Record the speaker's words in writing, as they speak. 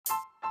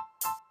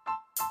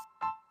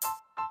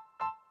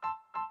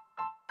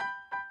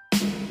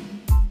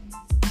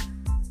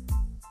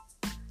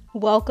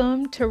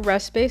Welcome to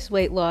Rest-Based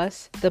Weight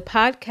Loss, the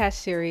podcast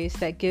series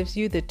that gives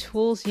you the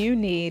tools you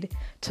need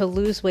to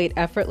lose weight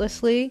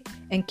effortlessly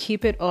and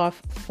keep it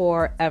off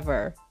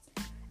forever.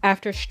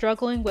 After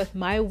struggling with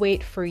my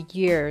weight for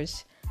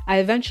years, I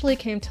eventually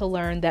came to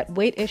learn that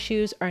weight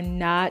issues are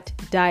not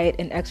diet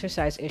and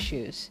exercise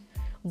issues.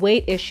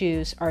 Weight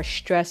issues are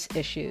stress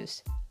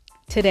issues.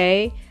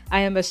 Today,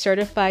 I am a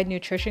certified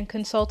nutrition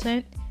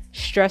consultant,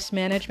 stress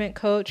management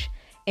coach,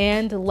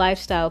 and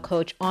lifestyle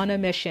coach on a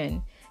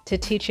mission to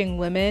teaching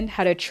women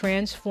how to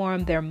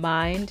transform their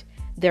mind,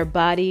 their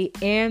body,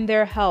 and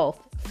their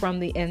health from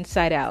the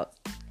inside out.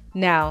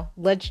 Now,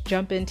 let's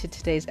jump into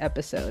today's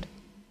episode.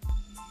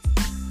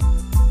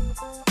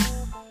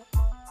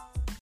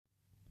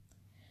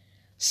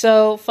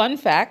 So, fun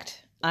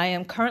fact, I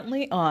am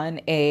currently on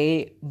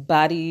a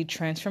body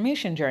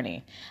transformation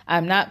journey.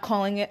 I'm not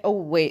calling it a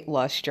weight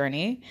loss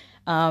journey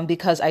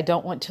because I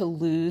don't want to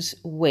lose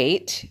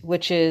weight,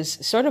 which is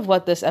sort of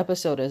what this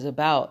episode is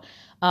about.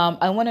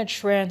 I want to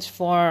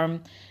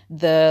transform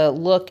the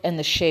look and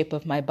the shape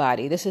of my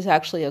body. This is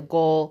actually a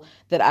goal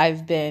that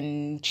I've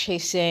been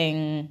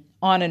chasing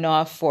on and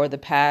off for the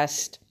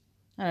past,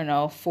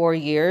 4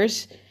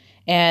 years.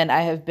 And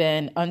I have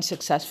been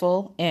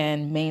unsuccessful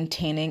in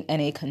maintaining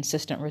any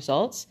consistent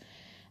results.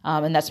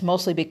 And that's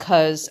mostly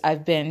because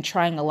I've been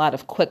trying a lot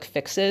of quick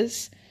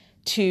fixes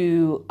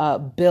to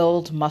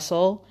build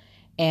muscle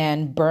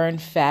and burn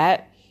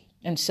fat.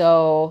 And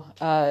so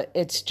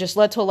it's just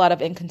led to a lot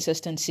of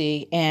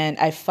inconsistency. And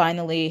I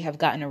finally have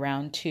gotten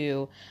around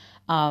to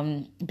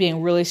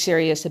being really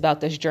serious about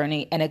this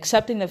journey and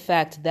accepting the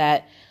fact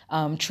that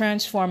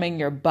transforming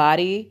your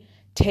body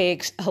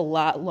takes a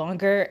lot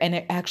longer and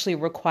it actually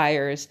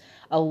requires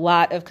a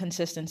lot of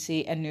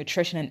consistency and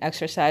nutrition and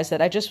exercise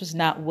that I just was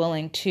not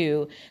willing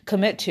to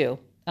commit to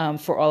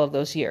for all of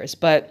those years.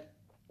 But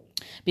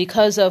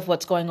because of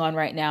what's going on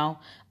right now,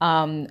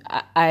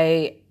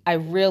 I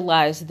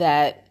realized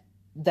that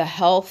the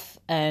health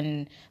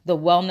and the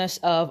wellness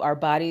of our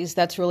bodies,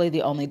 that's really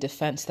the only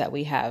defense that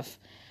we have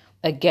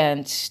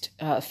against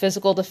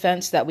physical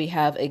defense that we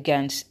have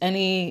against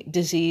any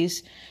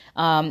disease.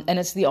 And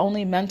it's the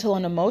only mental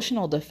and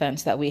emotional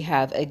defense that we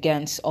have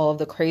against all of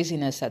the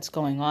craziness that's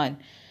going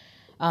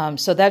on.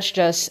 So that's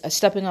just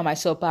stepping on my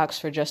soapbox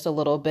for just a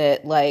little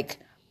bit. Like,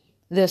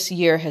 this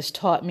year has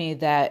taught me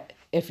that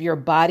if your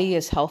body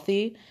is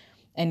healthy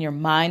and your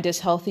mind is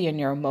healthy and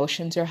your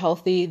emotions are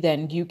healthy,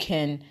 then you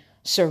can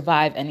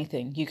survive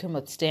anything. You can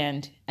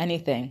withstand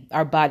anything.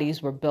 Our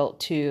bodies were built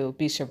to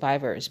be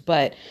survivors.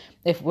 But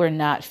if we're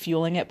not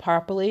fueling it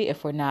properly,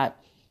 if we're not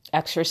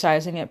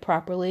exercising it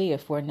properly,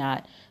 if we're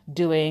not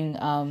doing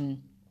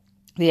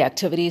the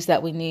activities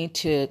that we need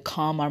to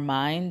calm our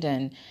mind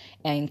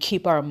and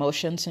keep our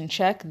emotions in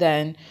check,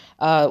 then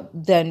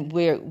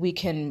we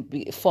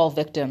can fall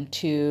victim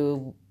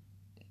to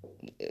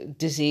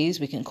disease.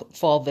 We can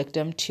fall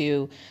victim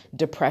to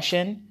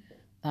depression.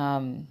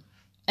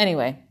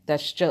 Anyway,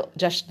 that's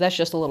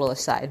just a little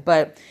aside.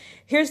 But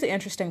here's the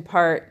interesting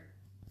part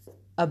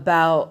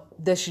about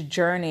this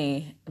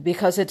journey,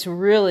 because it's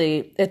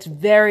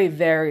very,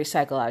 very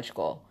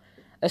psychological,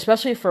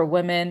 especially for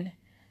women.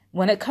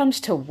 When it comes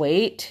to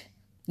weight,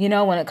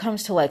 when it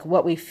comes to like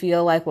what we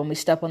feel like when we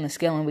step on the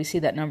scale and we see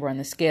that number on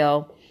the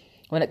scale,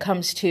 when it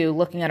comes to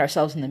looking at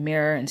ourselves in the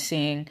mirror and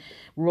seeing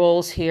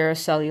rolls here,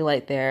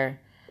 cellulite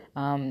there,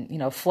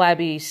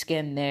 flabby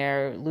skin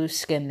there, loose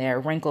skin there,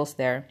 wrinkles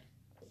there.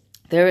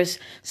 There is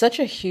such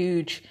a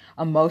huge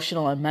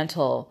emotional and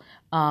mental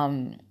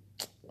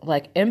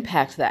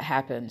impact that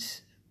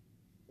happens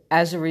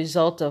as a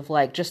result of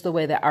just the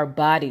way that our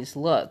bodies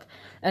look.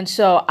 And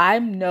so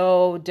I'm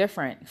no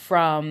different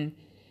from,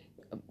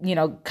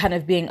 kind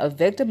of being a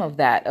victim of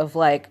that, of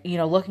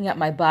looking at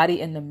my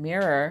body in the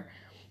mirror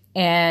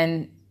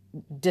and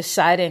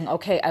deciding,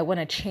 okay, I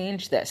want to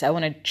change this. I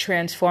want to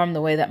transform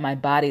the way that my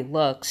body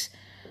looks.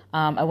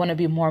 I want to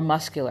be more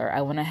muscular.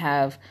 I want to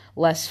have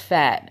less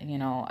fat.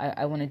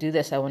 I want to do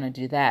this. I want to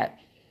do that.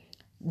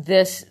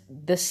 This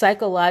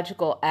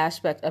psychological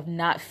aspect of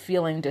not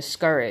feeling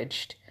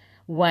discouraged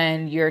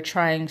when you're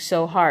trying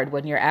so hard,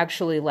 when you're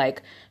actually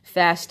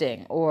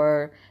fasting,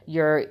 or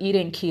you're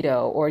eating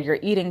keto, or you're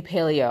eating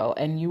paleo,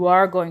 and you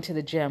are going to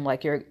the gym,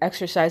 you're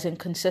exercising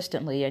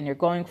consistently, and you're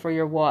going for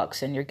your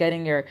walks, and you're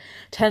getting your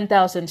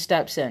 10,000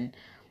 steps in,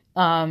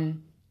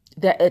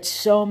 that it's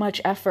so much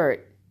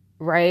effort.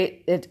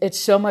 Right? It's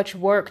so much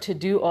work to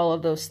do all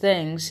of those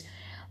things.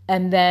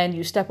 And then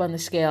you step on the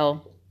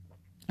scale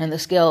and the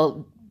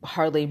scale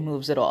hardly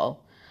moves at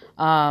all.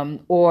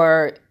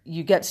 Or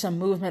you get some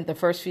movement the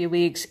first few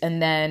weeks,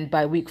 and then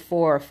by week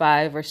 4 or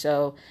 5 or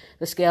so,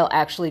 the scale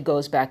actually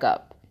goes back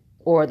up,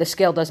 or the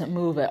scale doesn't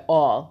move at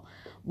all.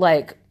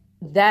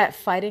 That,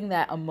 fighting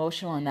that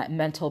emotional and that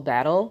mental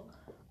battle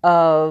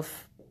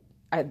of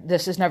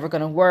this is never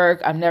going to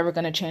work. I'm never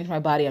going to change my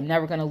body. I'm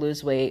never going to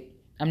lose weight.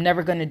 I'm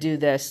never going to do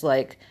this.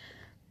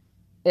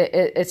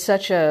 It's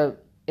such a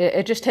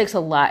it just takes a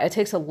lot. It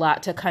takes a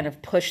lot to kind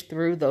of push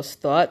through those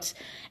thoughts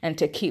and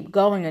to keep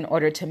going in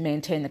order to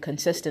maintain the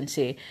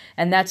consistency.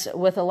 And that's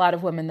with a lot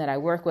of women that I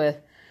work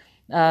with.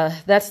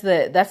 That's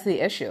the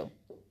issue.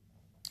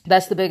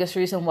 That's the biggest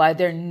reason why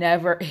they're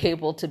never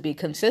able to be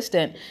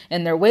consistent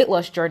in their weight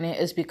loss journey,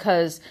 is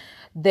because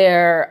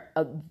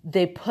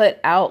they put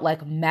out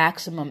like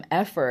maximum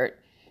effort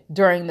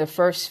during the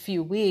first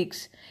few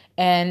weeks,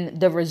 and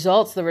the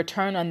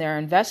return on their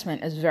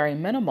investment is very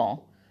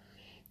minimal.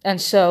 And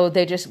so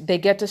they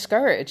get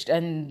discouraged,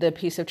 and the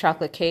piece of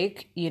chocolate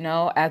cake,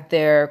 at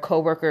their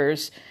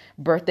coworker's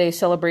birthday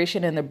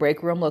celebration in the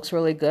break room looks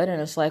really good.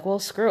 And it's like, well,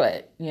 screw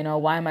it.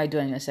 Why am I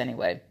doing this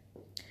anyway?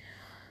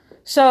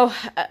 So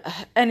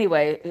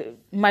anyway,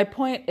 my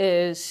point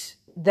is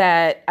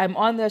that I'm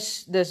on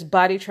this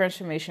body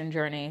transformation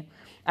journey.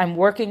 I'm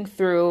working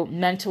through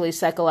mentally,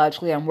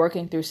 psychologically, I'm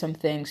working through some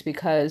things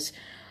because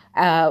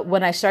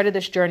when I started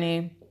this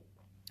journey,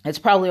 it's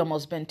probably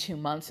almost been 2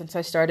 months since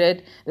I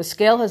started. The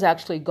scale has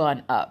actually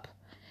gone up.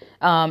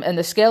 And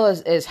the scale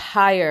is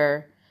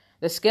higher.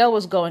 The scale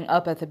was going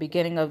up at the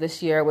beginning of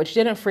this year, which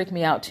didn't freak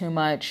me out too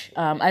much.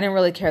 I didn't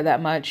really care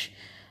that much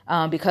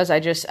because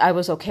I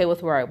was okay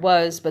with where I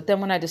was. But then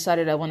when I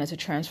decided I wanted to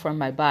transform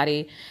my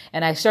body,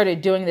 and I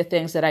started doing the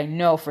things that I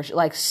know for,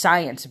 like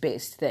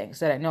science-based things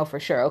that I know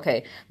for sure.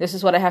 Okay, this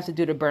is what I have to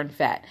do to burn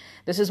fat.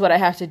 This is what I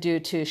have to do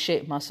to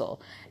shape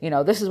muscle.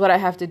 This is what I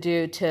have to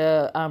do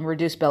to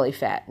reduce belly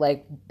fat.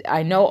 Like,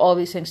 I know all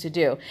these things to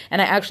do,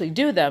 and I actually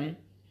do them.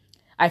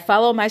 I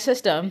follow my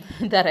system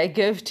that I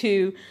give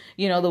to,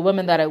 the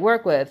women that I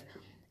work with.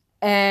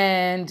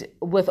 And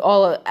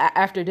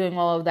after doing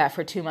all of that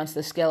for 2 months,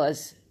 the scale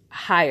is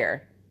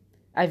higher.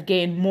 I've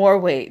gained more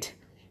weight.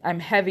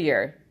 I'm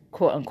heavier,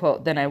 quote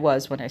unquote, than I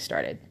was when I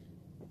started.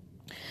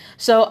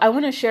 So I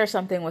want to share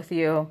something with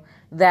you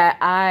that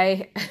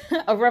a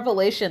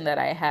revelation that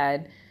I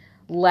had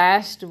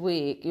last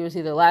week. It was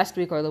either last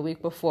week or the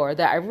week before,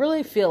 that I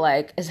really feel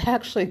like is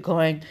actually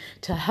going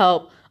to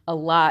help a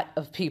lot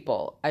of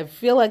people. I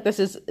feel like this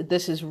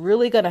is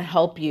really going to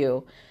help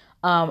you.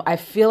 I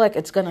feel like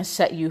it's going to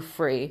set you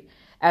free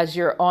as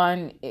you're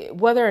on,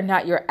 whether or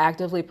not you're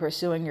actively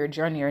pursuing your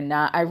journey or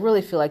not. I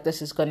really feel like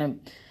this is going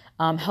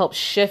to help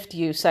shift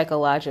you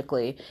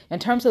psychologically in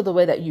terms of the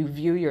way that you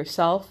view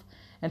yourself,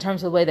 in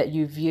terms of the way that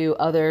you view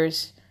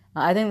others.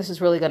 I think this is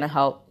really going to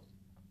help.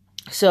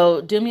 So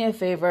do me a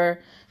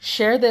favor,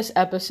 share this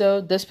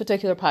episode, this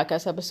particular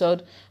podcast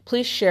episode.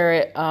 Please share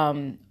it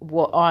on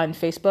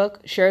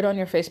Facebook. Share it on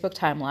your Facebook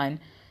timeline,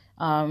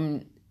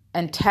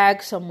 and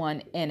tag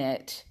someone in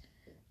it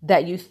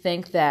that you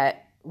think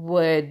that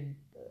would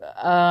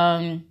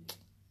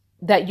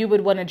that you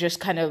would want to just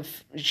kind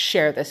of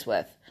share this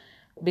with,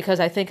 because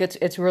I think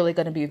it's really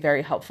going to be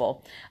very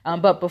helpful.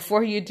 But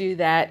before you do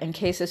that, in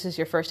case this is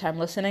your first time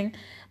listening,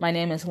 my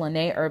name is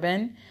Lene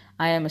Urban.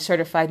 I am a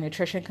certified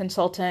nutrition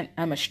consultant.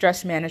 I'm a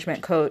stress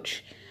management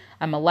coach.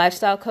 I'm a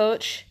lifestyle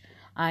coach.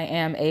 I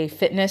am a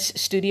fitness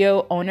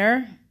studio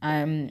owner.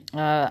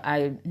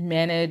 I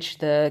manage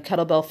the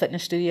Kettlebell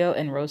Fitness Studio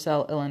in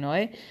Roselle,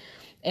 Illinois.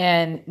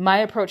 And my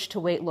approach to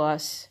weight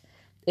loss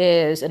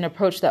is an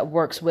approach that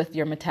works with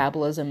your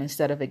metabolism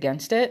instead of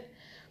against it,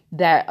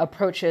 that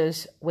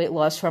approaches weight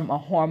loss from a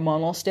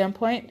hormonal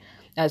standpoint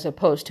as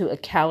opposed to a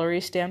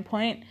calorie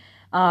standpoint.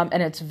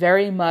 And it's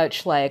very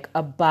much like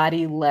a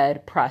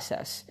body-led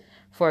process.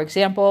 For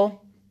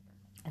example,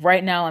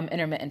 right now I'm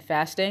intermittent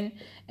fasting,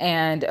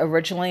 and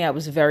originally I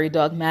was very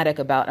dogmatic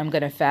about I'm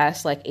going to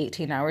fast like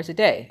 18 hours a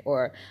day,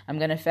 or I'm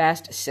going to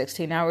fast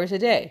 16 hours a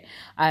day.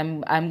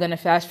 I'm going to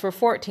fast for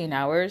 14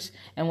 hours,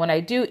 and when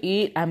I do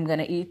eat, I'm going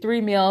to eat 3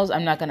 meals.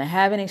 I'm not going to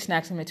have any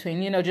snacks in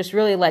between, just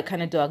really like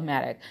kind of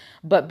dogmatic.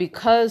 But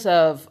because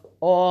of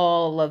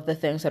all of the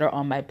things that are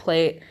on my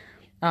plate,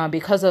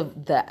 because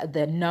of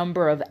the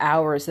number of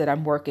hours that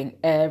I'm working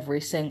every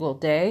single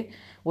day,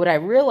 what I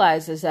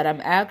realize is that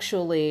I'm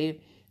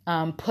actually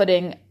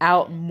putting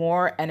out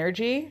more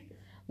energy,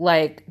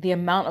 like the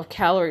amount of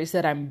calories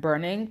that I'm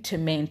burning to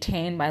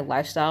maintain my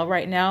lifestyle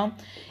right now.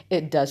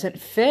 It doesn't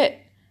fit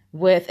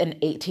with an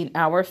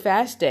 18-hour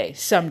fast day.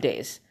 Some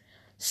days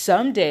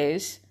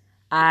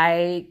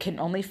I can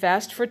only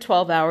fast for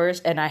 12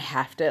 hours, and I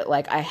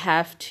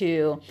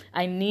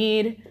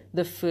need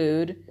the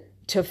food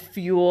to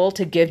fuel,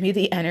 to give me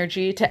the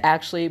energy to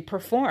actually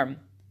perform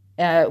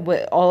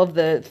with all of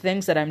the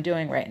things that I'm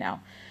doing right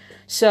now.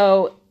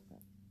 So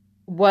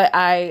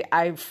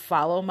I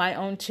follow my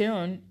own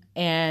tune,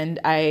 and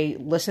I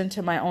listen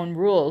to my own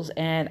rules,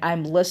 and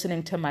I'm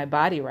listening to my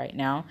body right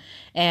now,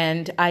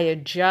 and I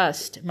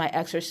adjust my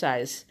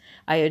exercise.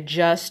 I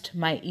adjust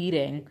my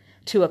eating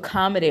to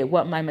accommodate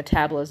what my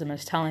metabolism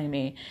is telling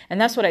me.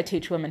 And that's what I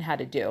teach women how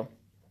to do.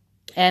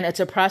 And it's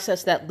a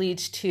process that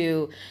leads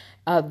to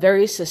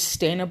very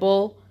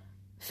sustainable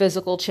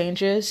physical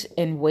changes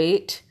in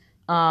weight,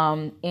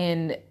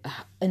 in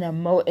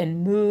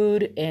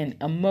mood, in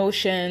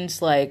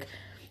emotions. Like,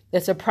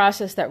 it's a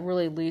process that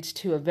really leads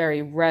to a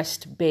very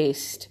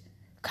rest-based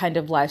kind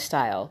of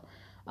lifestyle,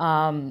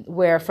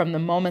 where from the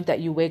moment that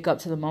you wake up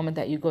to the moment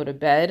that you go to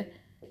bed,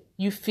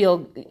 you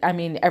feel,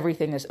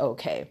 everything is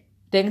okay.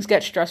 Things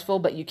get stressful,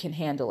 but you can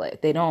handle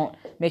it. They don't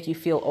make you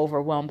feel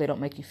overwhelmed. They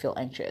don't make you feel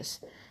anxious.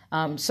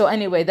 So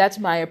anyway, that's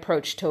my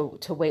approach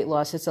to weight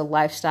loss. It's a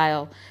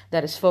lifestyle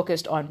that is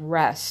focused on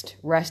rest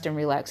and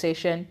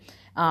relaxation.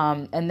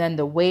 And then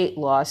the weight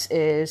loss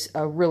is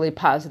a really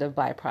positive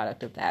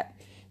byproduct of that.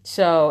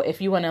 So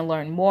if you want to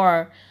learn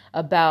more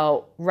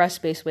about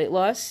rest-based weight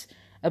loss,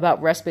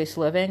 about rest-based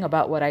living,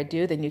 about what I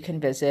do, then you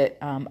can visit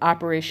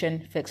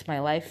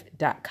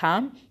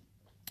operationfixmylife.com.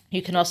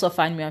 You can also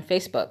find me on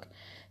Facebook,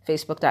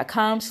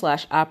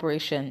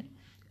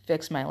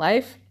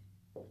 facebook.com/operationfixmylife.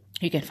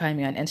 You can find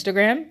me on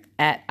Instagram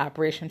at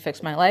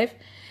operationfixmylife.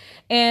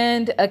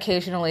 And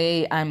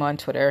occasionally I'm on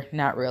Twitter,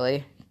 not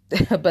really,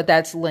 but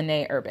that's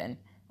Lene Urban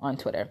on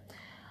Twitter.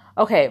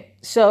 Okay,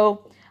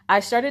 so I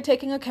started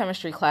taking a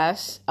chemistry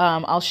class.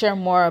 I'll share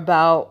more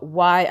about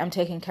why I'm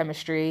taking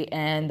chemistry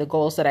and the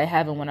goals that I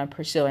have and what I'm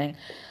pursuing.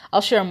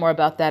 I'll share more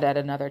about that at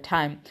another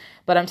time.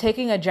 But I'm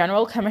taking a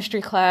general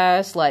chemistry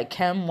class like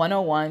Chem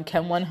 101,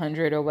 Chem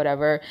 100 or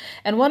whatever.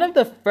 And one of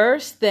the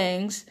first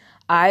things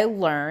I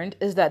learned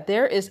is that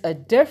there is a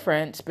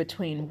difference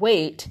between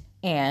weight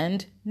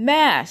and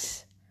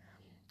mass.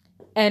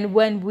 And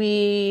when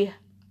we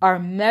are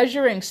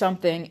measuring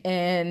something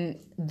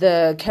in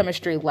the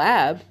chemistry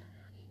lab,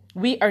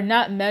 we are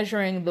not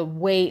measuring the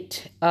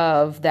weight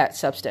of that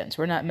substance.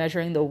 We're not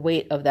measuring the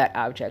weight of that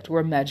object.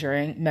 We're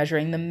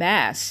measuring the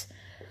mass.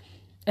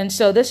 And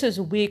so this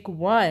is week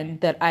 1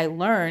 that I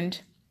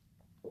learned,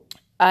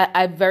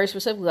 I very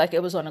specifically, like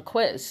it was on a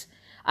quiz.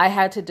 I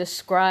had to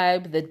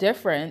describe the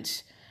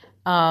difference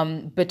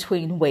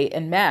between weight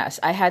and mass.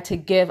 I had to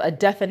give a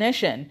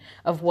definition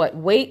of what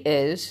weight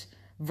is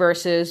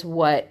versus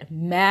what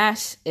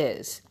mass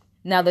is.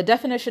 Now, the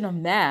definition of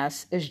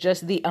mass is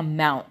just the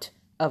amount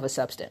of a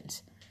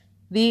substance.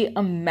 The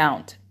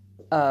amount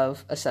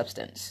of a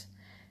substance.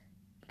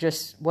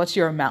 Just what's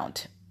your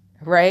amount,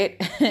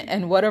 right?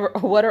 And what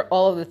are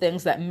all of the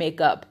things that make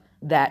up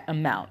that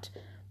amount?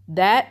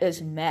 That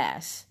is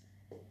mass.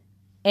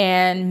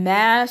 And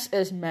mass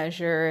is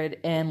measured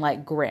in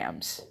like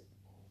grams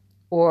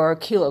or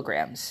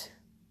kilograms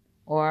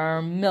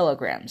or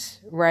milligrams,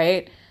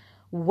 right?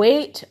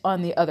 Weight,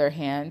 on the other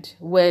hand,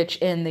 which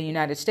in the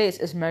United States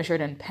is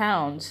measured in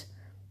pounds.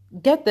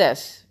 Get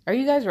this. Are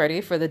you guys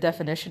ready for the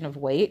definition of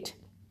weight?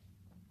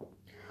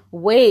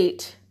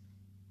 Weight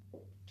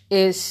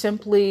is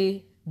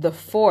simply the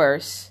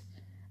force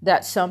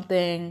that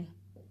something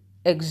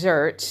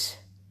exerts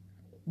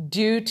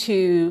due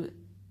to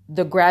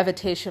the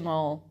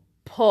gravitational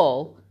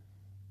pull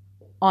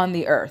on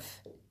the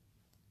earth.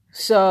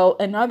 So,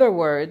 in other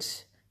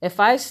words, if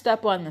I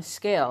step on the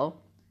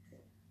scale,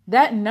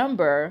 that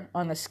number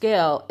on the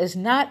scale is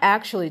not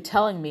actually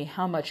telling me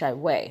how much I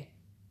weigh.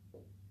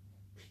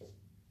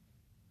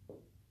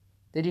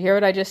 Did you hear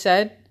what I just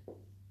said?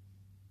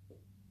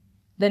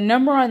 The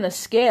number on the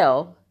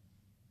scale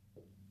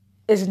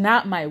is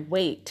not my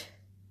weight.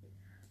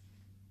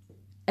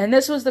 And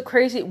this was the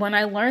crazy, when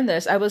I learned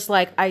this, I was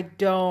like, I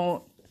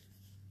don't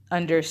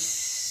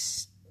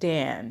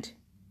understand.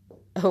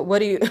 What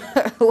do you,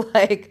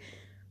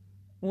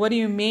 what do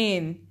you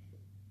mean?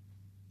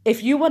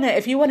 If you want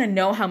to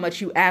know how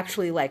much you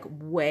actually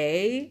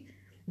weigh,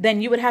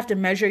 then you would have to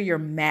measure your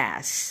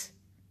mass.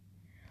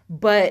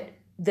 But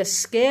the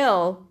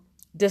scale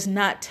does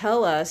not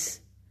tell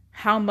us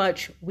how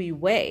much we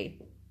weigh.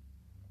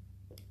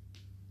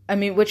 I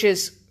mean, which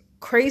is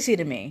crazy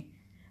to me.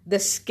 The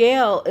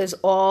scale is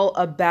all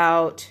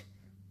about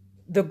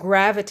the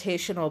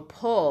gravitational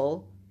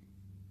pull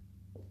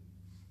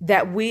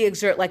that we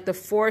exert, like the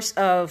force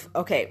of,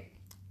 okay,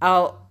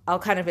 I'll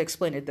kind of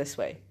explain it this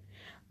way.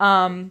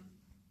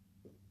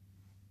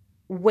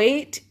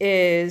 Weight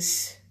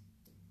is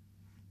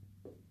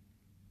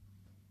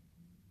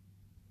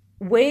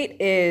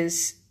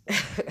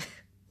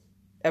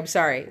I'm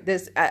sorry.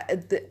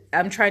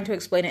 I'm trying to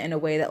explain it in a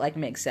way that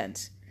makes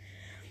sense.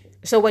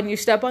 So when you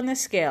step on the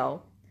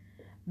scale,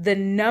 the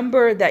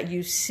number that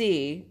you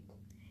see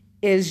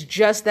is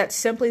just that,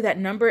 simply that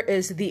number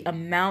is the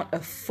amount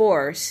of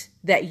force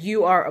that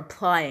you are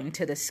applying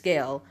to the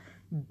scale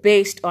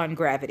based on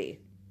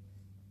gravity.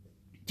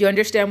 Do you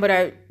understand what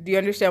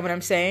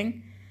I'm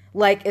saying?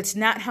 It's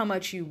not how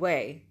much you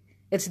weigh.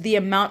 It's the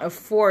amount of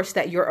force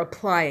that you're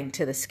applying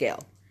to the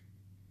scale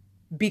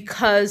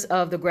because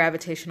of the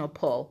gravitational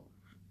pull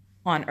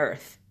on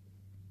Earth.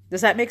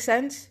 Does that make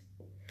sense?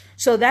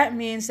 So that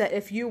means that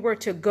if you were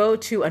to go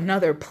to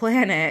another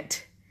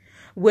planet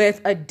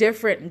with a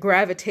different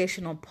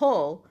gravitational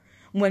pull,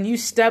 when you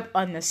step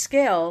on the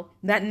scale,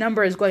 that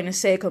number is going to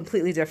say a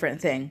completely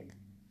different thing.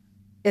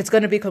 It's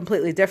going to be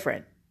completely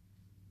different.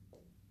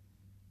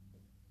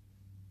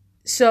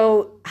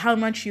 So how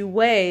much you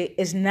weigh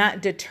is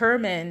not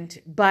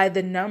determined by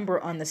the number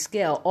on the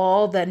scale.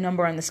 All that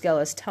number on the scale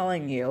is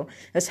telling you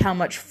is how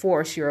much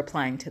force you're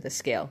applying to the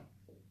scale.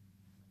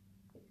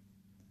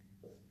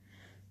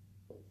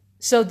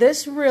 So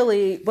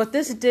what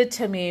this did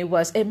to me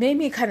was it made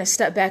me kind of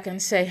step back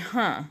and say,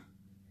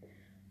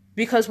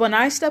 Because when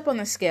I step on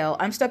the scale,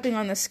 I'm stepping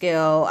on the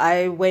scale.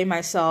 I weigh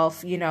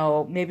myself,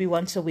 maybe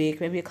once a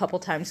week, maybe a couple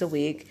times a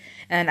week.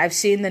 And I've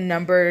seen the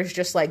numbers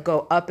just like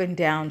go up and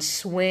down,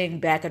 swing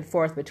back and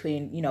forth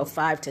between,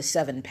 5 to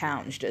 7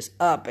 pounds, just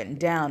up and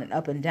down and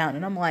up and down.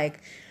 And I'm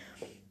like,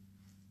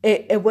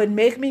 it would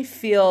make me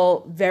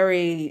feel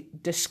very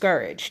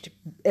discouraged,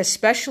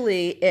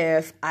 especially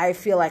if I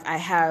feel like I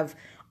have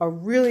a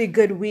really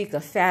good week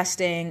of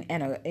fasting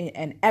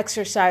and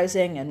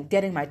exercising and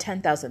getting my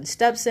 10,000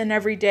 steps in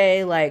every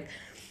day. Like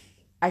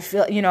I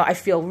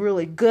feel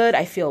really good.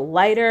 I feel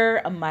lighter.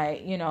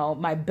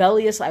 My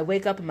belly I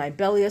wake up and my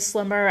belly is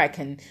slimmer. I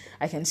can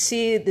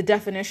see the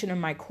definition in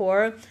my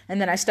core.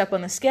 And then I step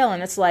on the scale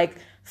and it's like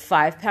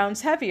 5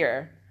 pounds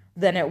heavier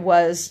than it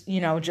was,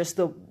 just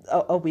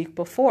a week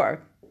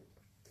before.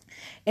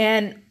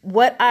 And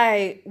what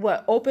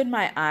opened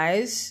my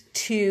eyes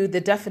to the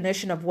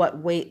definition of what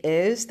weight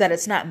is, that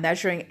it's not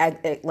measuring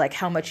like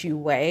how much you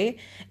weigh,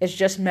 it's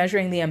just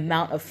measuring the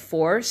amount of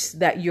force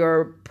that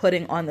you're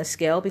putting on the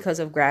scale because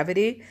of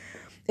gravity.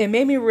 It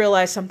made me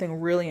realize something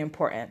really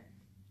important.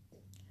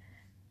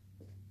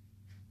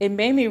 It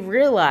made me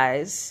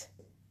realize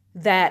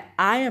that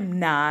I am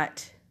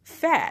not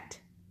fat.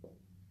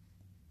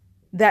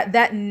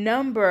 That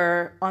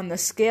number on the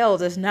scale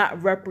does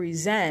not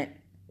represent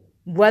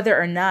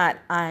whether or not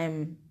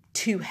I'm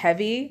too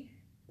heavy,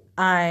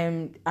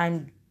 I'm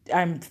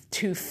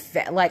too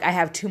fat, like I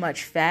have too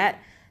much fat.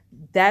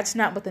 That's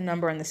not what the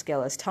number on the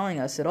scale is telling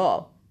us at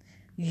all.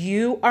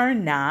 You are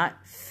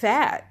not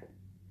fat.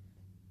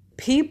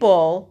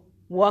 People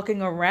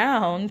walking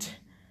around,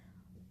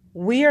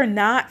 we are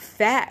not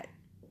fat.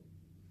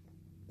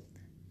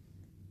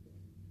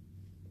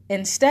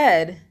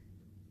 Instead,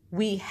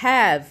 we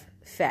have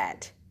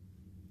fat.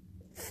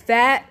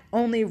 Fat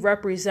only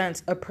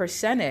represents a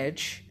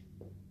percentage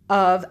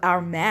of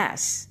our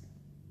mass,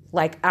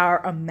 like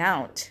our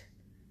amount,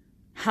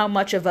 how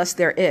much of us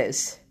there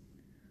is.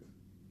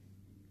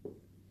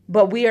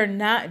 But we are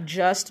not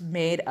just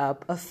made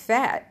up of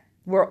fat.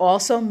 We're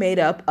also made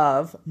up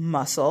of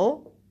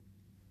muscle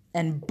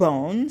and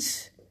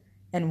bones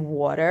and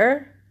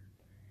water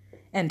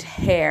and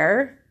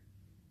hair.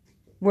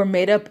 We're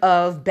made up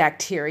of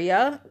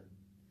bacteria.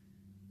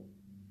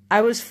 I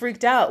was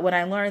freaked out when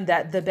I learned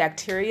that the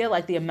bacteria,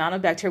 like the amount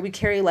of bacteria, we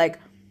carry like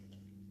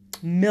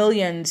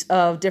millions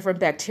of different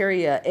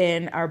bacteria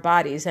in our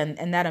bodies.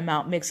 And that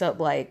amount makes up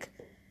like,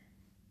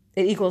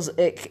 it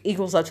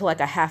equals up to like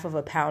a half of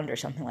a pound or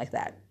something like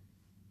that.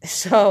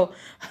 So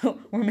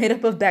we're made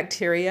up of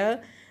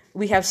bacteria.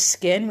 We have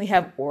skin, we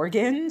have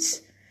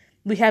organs,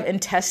 we have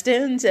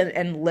intestines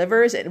and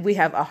livers, and we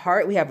have a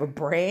heart, we have a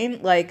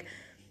brain. Like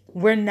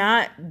we're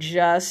not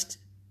just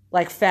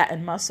like fat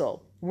and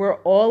muscle.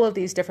 We're all of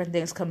these different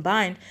things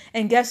combined.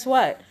 And guess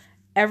what?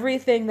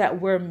 Everything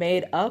that we're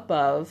made up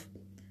of,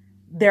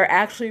 they're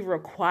actually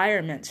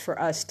requirements for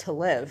us to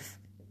live.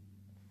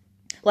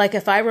 Like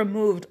if I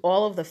removed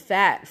all of the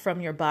fat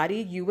from your body,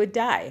 you would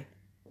die.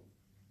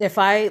 If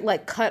I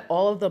like cut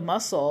all of the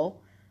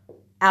muscle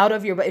out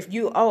of your body, if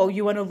you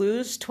want to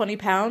lose 20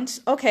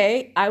 pounds?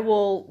 Okay,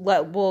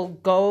 we'll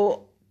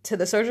go to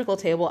the surgical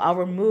table. I'll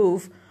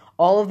remove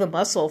all of the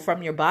muscle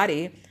from your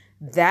body.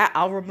 That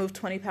I'll remove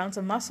 20 pounds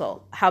of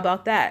muscle. How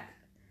about that?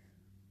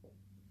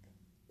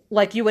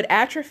 Like you would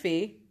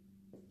atrophy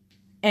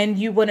and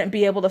you wouldn't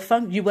be able to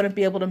function. You wouldn't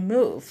be able to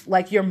move.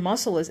 Like your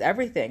muscle is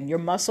everything. Your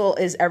muscle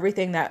is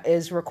everything that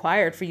is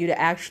required for you to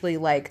actually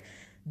like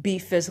be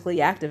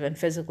physically active and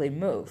physically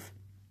move.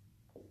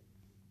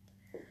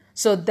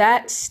 So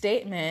that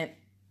statement,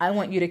 I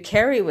want you to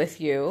carry with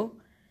you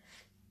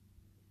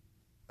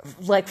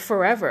like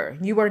forever.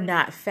 You are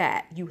not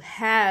fat. You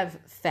have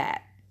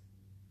fat.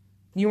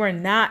 You are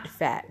not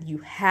fat. You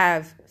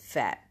have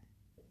fat.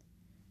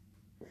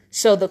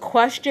 So the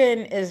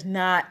question is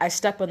not, I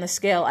step on the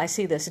scale, I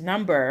see this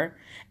number,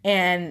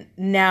 and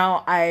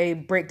now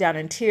I break down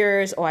in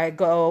tears, or I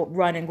go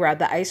run and grab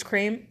the ice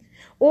cream.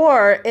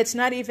 Or it's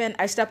not even,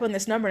 I step on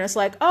this number and it's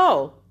like,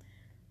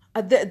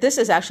 this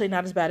is actually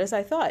not as bad as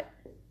I thought.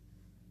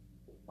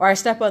 Or I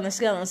step on the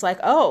scale and it's like,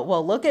 oh,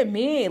 well, look at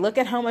me. Look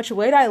at how much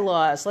weight I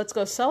lost. Let's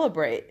go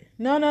celebrate.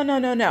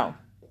 No.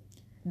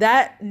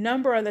 That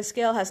number on the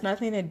scale has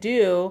nothing to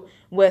do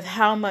with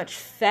how much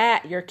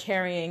fat you're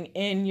carrying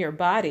in your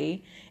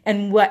body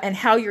and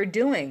how you're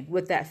doing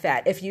with that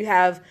fat. If you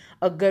have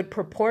a good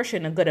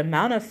proportion, a good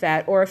amount of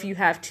fat, or if you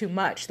have too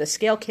much, the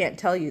scale can't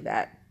tell you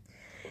that.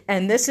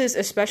 And this is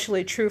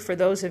especially true for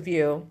those of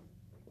you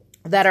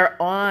that are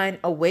on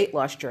a weight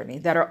loss journey,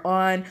 that are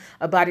on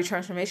a body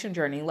transformation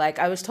journey. Like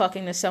I was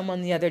talking to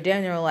someone the other day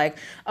and they were like,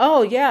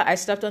 oh yeah, I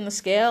stepped on the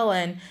scale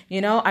and,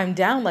 I'm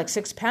down like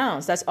 6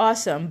 pounds. That's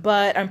awesome.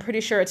 But I'm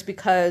pretty sure it's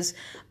because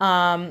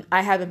I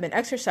haven't been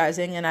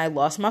exercising and I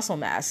lost muscle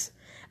mass.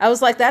 I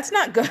was like, that's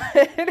not good.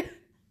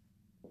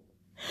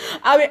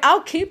 I mean,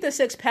 I'll keep the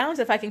 6 pounds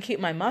if I can keep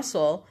my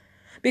muscle.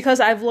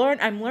 Because I'm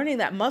learning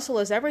that muscle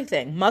is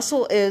everything.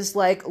 Muscle is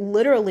like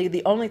literally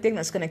the only thing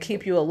that's going to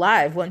keep you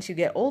alive once you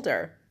get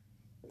older.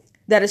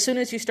 That as soon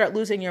as you start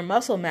losing your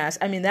muscle mass,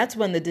 I mean, that's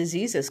when the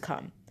diseases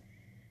come.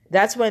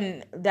 That's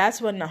when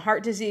the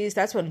heart disease,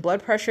 that's when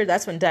blood pressure,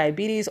 that's when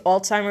diabetes,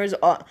 Alzheimer's,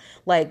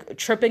 like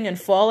tripping and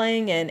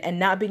falling and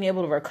not being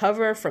able to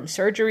recover from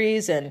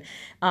surgeries and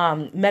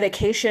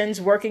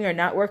medications working or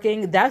not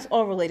working. That's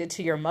all related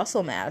to your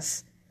muscle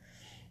mass.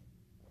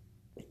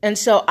 And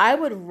so I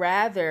would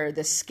rather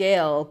the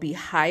scale be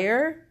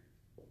higher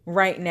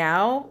right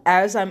now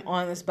as I'm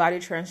on this body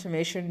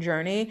transformation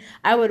journey.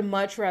 I would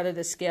much rather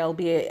the scale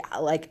be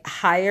like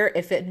higher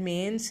if it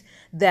means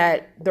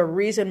that the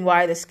reason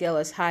why the scale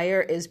is higher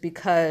is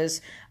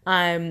because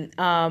I'm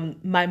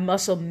my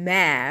muscle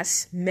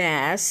mass,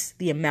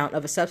 the amount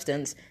of a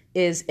substance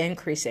is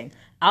increasing.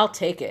 I'll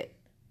take it.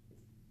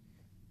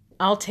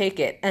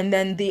 And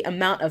then the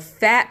amount of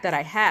fat that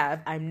I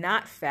have, I'm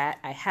not fat,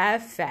 I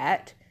have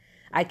fat.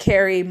 I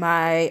carry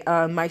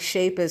my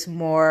shape is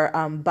more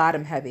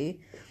bottom heavy.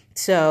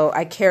 So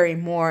I carry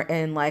more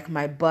in like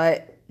my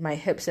butt, my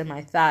hips, and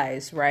my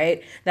thighs,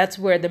 right? That's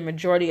where the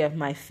majority of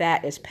my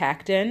fat is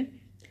packed in.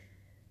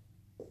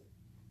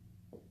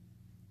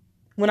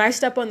 When I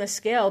step on the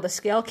scale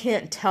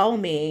can't tell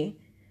me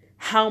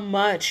how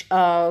much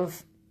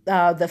of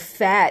the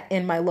fat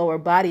in my lower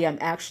body I'm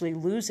actually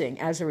losing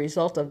as a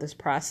result of this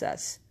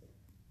process.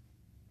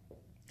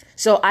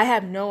 So I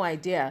have no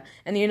idea.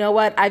 And you know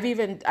what? I've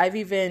even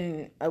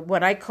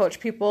when I coach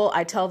people,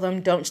 I tell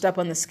them don't step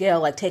on the scale,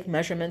 like take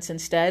measurements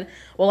instead.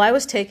 Well, I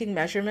was taking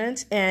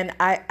measurements and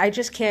I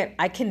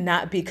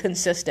cannot be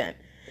consistent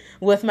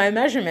with my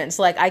measurements.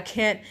 Like I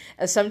can't,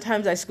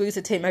 sometimes I squeeze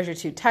the tape measure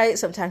too tight,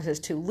 sometimes it's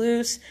too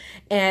loose.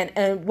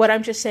 And what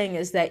I'm just saying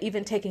is that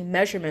even taking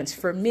measurements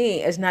for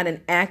me is not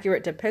an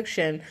accurate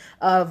depiction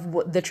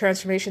of the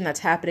transformation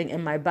that's happening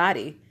in my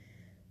body.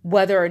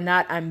 Whether or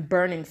not I'm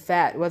burning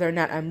fat, whether or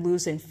not I'm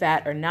losing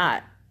fat or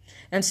not.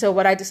 And so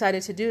what I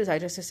decided to do is I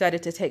just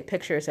decided to take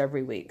pictures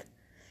every week.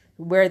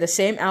 Wear the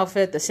same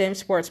outfit, the same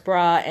sports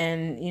bra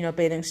and,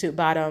 bathing suit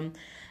bottom.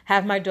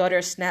 Have my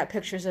daughter snap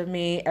pictures of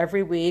me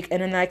every week.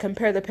 And then I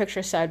compare the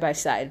pictures side by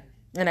side.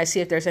 And I see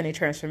if there's any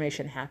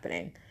transformation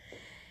happening.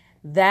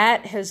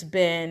 That has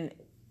been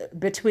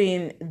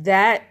between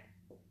that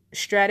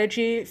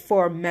strategy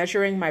for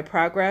measuring my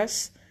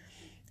progress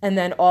and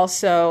then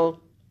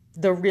also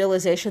the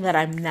realization that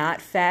I'm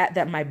not fat,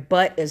 that my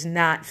butt is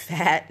not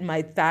fat,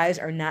 my thighs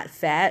are not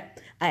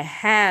fat. I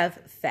have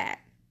fat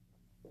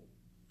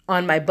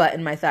on my butt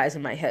and my thighs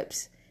and my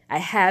hips. I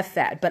have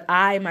fat, but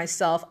I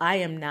myself, I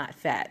am not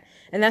fat.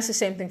 And that's the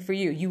same thing for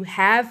you. You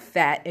have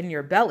fat in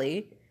your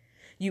belly.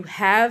 You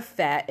have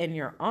fat in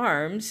your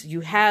arms.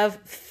 You have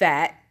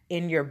fat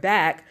in your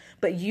back,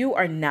 but you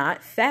are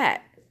not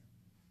fat.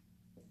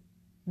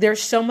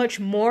 There's so much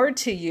more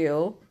to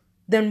you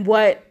than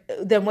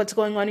what's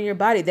going on in your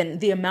body, than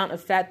the amount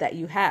of fat that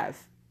you have.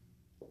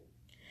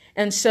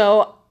 And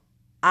so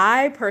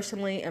I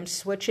personally am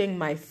switching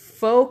my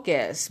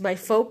focus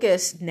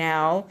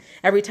now,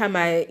 every time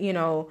I,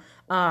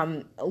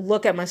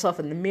 look at myself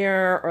in the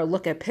mirror or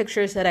look at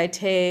pictures that I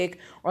take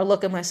or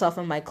look at myself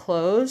in my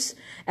clothes,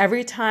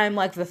 every time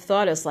like the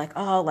thought is like,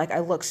 oh, like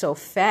I look so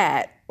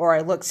fat or I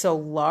look so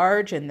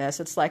large in this,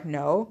 it's like,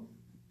 no,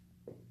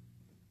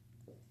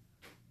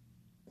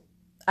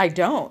 I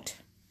don't.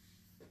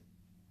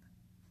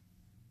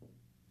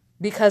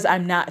 Because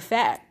I'm not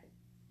fat.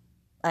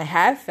 I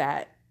have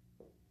fat,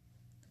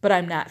 but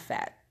I'm not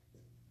fat.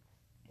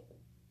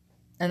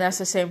 And that's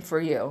the same for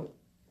you.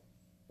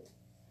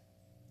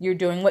 You're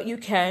doing what you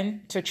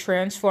can to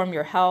transform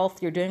your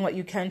health. You're doing what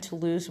you can to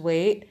lose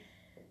weight.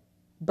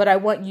 But I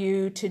want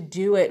you to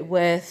do it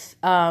with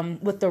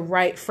the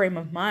right frame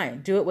of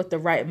mind. Do it with the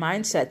right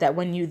mindset, that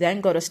when you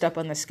then go to step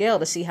on the scale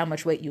to see how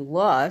much weight you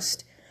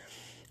lost,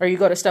 or you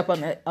go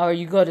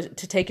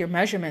to take your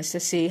measurements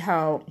to see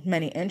how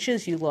many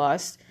inches you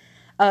lost,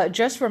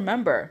 just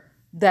remember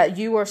that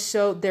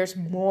there's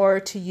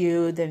more to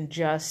you than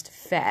just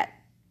fat.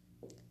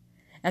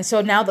 And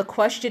so now the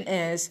question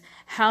is,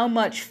 how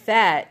much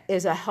fat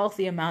is a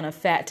healthy amount of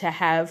fat to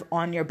have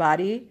on your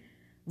body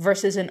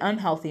versus an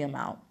unhealthy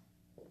amount?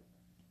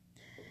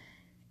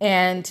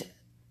 And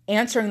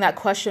answering that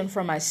question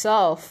for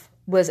myself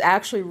was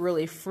actually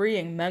really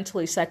freeing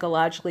mentally,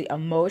 psychologically,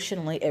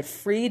 emotionally. It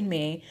freed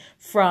me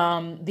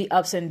from the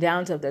ups and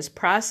downs of this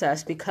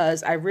process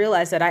because I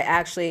realized that I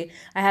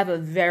have a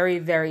very,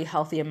 very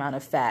healthy amount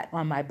of fat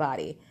on my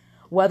body.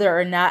 Whether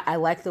or not I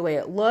like the way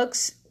it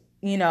looks,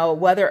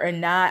 whether or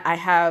not I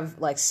have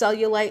like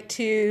cellulite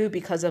too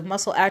because of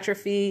muscle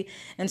atrophy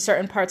in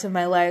certain parts of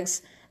my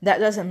legs, that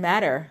doesn't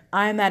matter.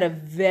 I'm at a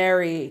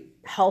very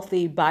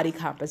healthy body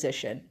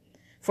composition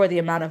for the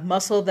amount of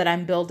muscle that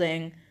I'm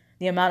building,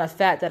 the amount of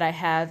fat that I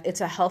have.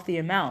 It's a healthy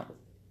amount.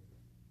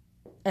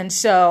 And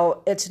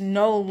so it's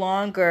no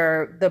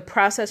longer, the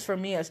process for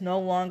me is no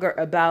longer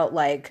about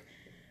like,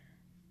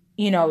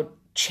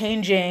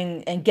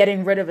 changing and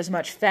getting rid of as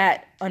much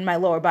fat on my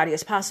lower body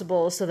as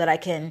possible so that I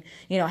can,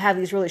 have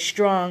these really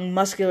strong,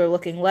 muscular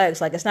looking legs.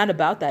 Like, it's not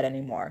about that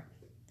anymore.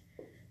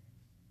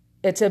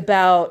 It's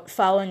about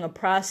following a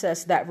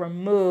process that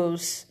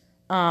removes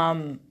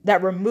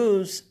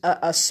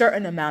a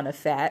certain amount of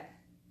fat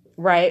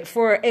right?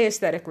 For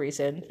aesthetic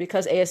reasons,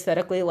 because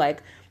aesthetically,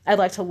 like, I'd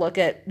like to look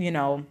at,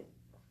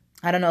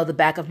 I don't know, the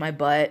back of my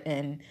butt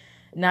and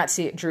not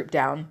see it droop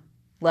down.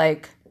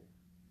 Like,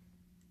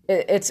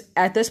 it's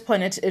at this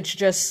point,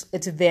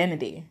 it's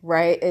vanity,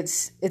 right?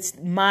 It's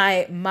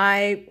my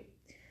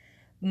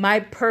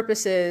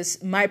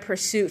purposes, my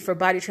pursuit for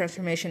body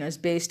transformation is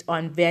based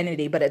on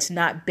vanity, but it's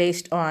not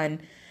based on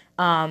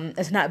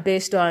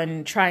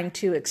trying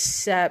to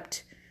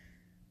accept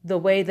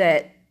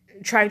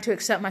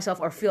myself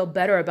or feel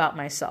better about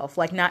myself,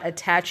 like not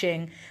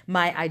attaching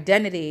my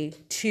identity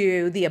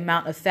to the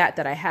amount of fat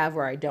that I have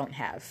or I don't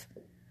have.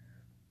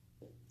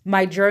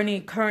 My journey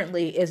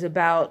currently is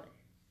about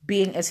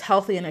being as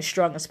healthy and as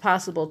strong as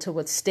possible to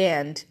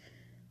withstand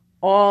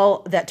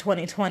all that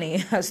 2020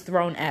 has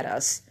thrown at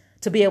us,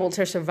 to be able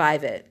to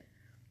survive it.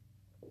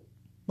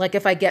 Like,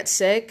 if I get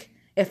sick,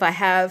 if I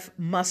have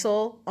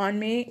muscle on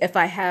me, if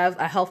I have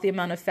a healthy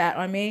amount of fat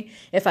on me,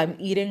 if I'm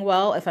eating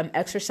well, if I'm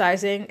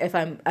exercising, if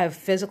I'm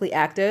physically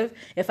active,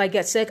 if I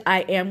get sick,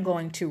 I am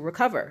going to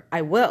recover.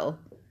 I will.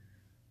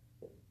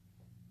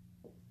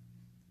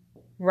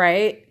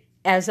 Right?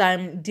 As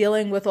I'm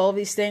dealing with all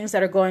these things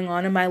that are going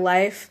on in my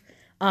life,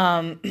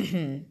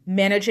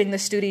 managing the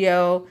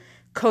studio,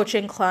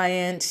 coaching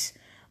clients,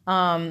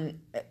 still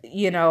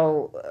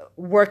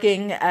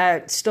working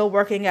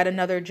at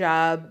another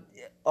job,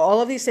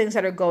 all of these things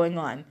that are going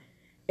on.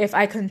 If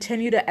I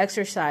continue to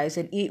exercise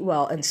and eat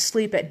well and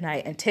sleep at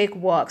night and take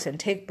walks and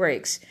take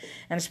breaks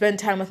and spend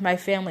time with my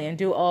family and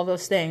do all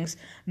those things,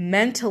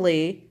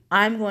 mentally,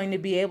 I'm going to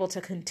be able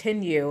to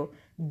continue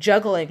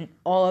juggling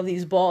all of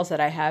these balls that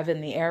I have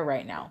in the air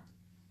right now.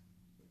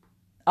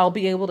 I'll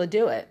be able to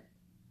do it.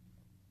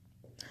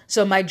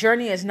 So my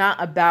journey is not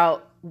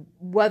about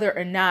whether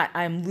or not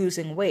I'm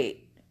losing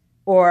weight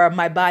or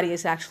my body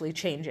is actually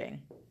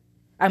changing.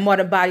 I'm on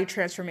a body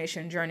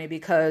transformation journey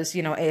because,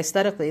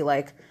 aesthetically,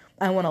 like,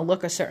 I want to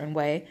look a certain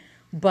way,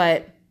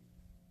 but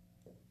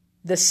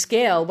what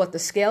the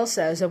scale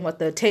says and what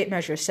the tape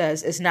measure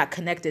says is not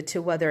connected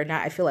to whether or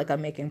not I feel like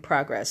I'm making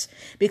progress,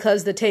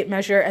 because the tape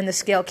measure and the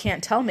scale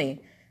can't tell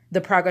me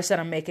the progress that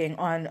I'm making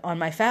on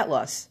my fat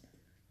loss.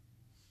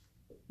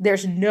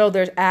 There's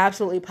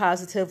absolutely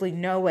positively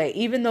no way.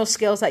 Even those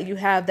scales that you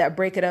have that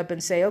break it up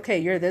and say, okay,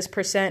 you're this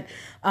percent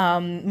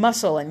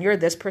muscle and you're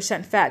this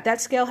percent fat,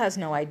 that scale has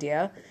no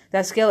idea.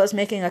 That scale is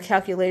making a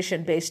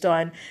calculation based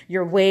on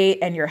your weight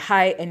and your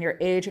height and your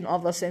age and all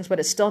those things, but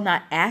it's still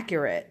not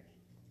accurate.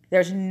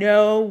 There's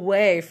no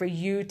way for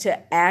you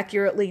to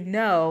accurately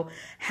know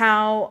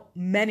how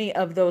many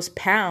of those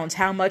pounds,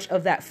 how much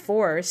of that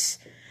force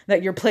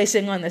that you're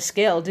placing on the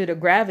scale due to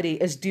gravity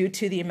is due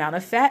to the amount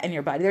of fat in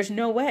your body. There's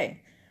no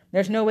way.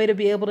 There's no way to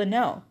be able to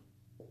know.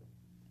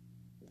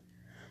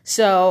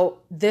 So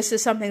this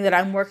is something that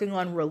I'm working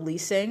on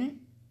releasing,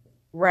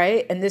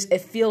 right? And it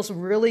feels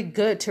really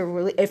good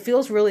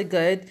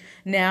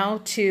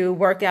now to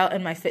work out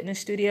in my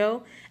fitness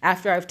studio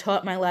after I've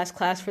taught my last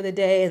class for the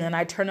day, and then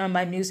I turn on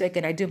my music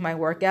and I do my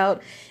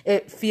workout.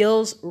 It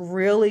feels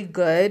really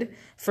good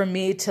for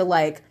me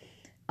to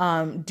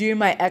do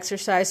my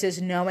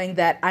exercises knowing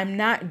that I'm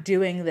not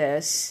doing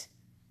this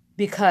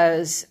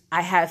because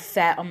I have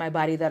fat on my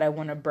body that I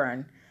want to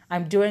burn.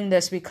 I'm doing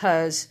this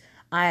because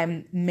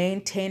I'm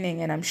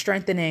maintaining and I'm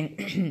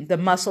strengthening the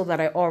muscle that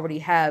I already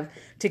have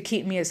to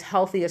keep me as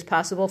healthy as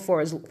possible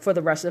for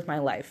the rest of my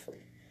life.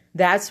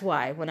 That's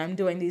why when I'm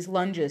doing these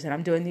lunges and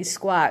I'm doing these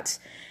squats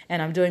and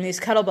I'm doing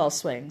these kettlebell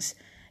swings,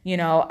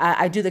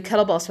 I do the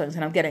kettlebell swings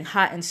and I'm getting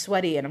hot and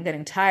sweaty and I'm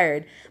getting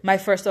tired. My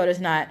first thought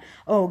is not,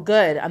 oh,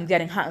 good, I'm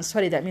getting hot and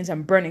sweaty. That means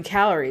I'm burning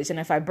calories. And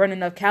if I burn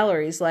enough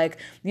calories,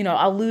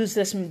 I'll lose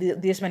this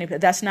many.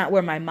 That's not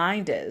where my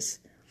mind is.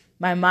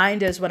 My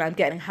mind is when I'm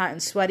getting hot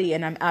and sweaty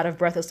and I'm out of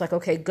breath. It's like,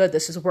 okay, good.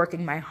 This is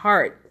working my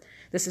heart.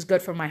 This is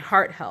good for my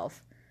heart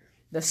health.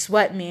 The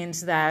sweat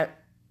means that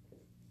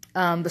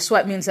I'm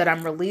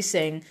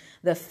releasing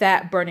the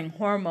fat burning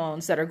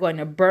hormones that are going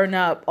to burn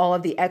up all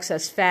of the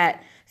excess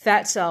fat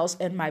cells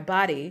in my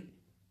body,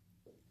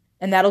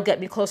 and that'll get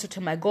me closer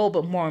to my goal.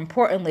 But more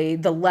importantly,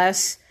 the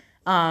less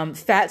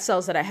fat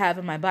cells that I have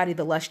in my body,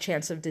 the less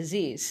chance of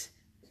disease,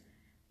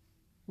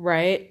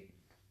 right?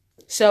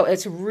 So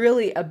it's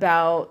really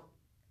about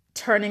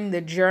turning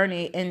the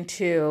journey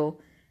into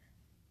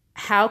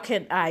how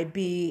can I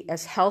be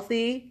as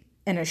healthy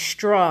and as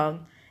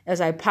strong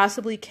as I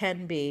possibly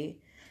can be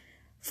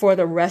for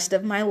the rest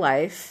of my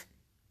life,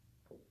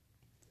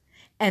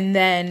 and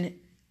then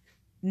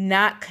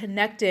not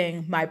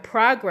connecting my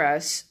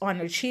progress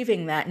on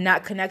achieving that,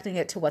 not connecting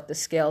it to what the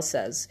scale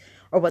says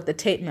or what the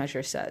tape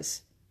measure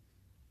says,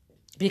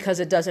 because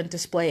it doesn't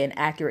display an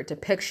accurate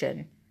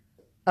depiction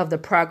of the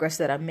progress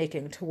that I'm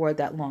making toward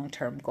that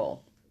long-term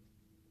goal.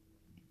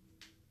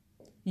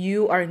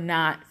 You are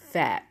not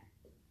fat.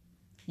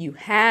 You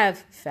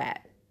have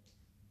fat,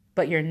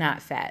 but you're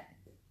not fat.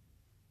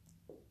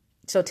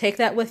 So take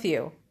that with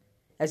you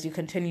as you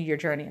continue your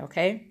journey,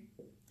 okay?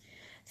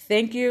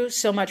 Thank you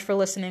so much for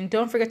listening.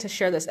 Don't forget to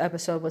share this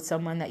episode with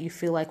someone that you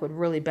feel like would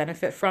really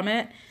benefit from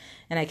it.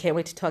 And I can't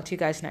wait to talk to you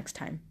guys next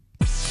time.